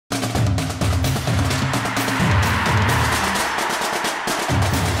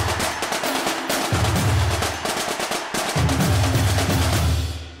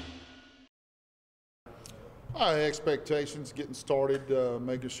Expectations, getting started,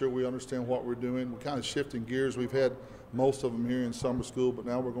 making sure we understand what we're doing. We're kind of shifting gears. We've had most of them here in summer school, but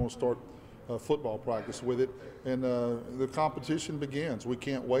now we're going to start football practice with it. And the competition begins. We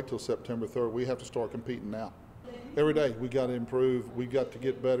can't wait till September 3rd. We have to start competing now. Every day we got to improve. We got to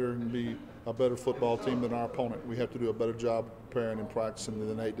get better and be a better football team than our opponent. We have to do a better job preparing and practicing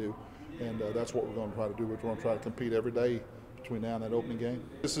than they do. And that's what we're going to try to do. We're going to try to compete every day between now and that opening game.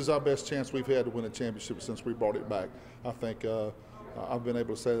 This is our best chance we've had to win a championship since we brought it back. I think I've been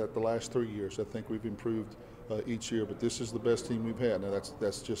able to say that the last 3 years. I think we've improved each year, but this is the best team we've had. Now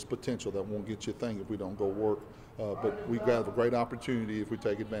that's just potential. That won't get you a thing if we don't go work. But we've got a great opportunity if we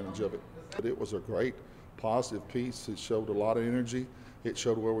take advantage of it. But it was a great, positive piece. It showed a lot of energy. It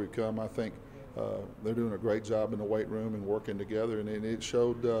showed where we've come. I think they're doing a great job in the weight room and working together, and it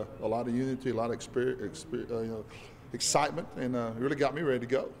showed a lot of unity, a lot of excitement, and it really got me ready to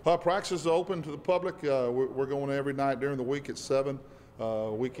go. Practice is open to the public. We're going every night during the week at 7.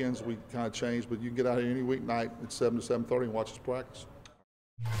 Weekends we kind of change, but you can get out here any weeknight at 7 to 7:30 and watch us practice.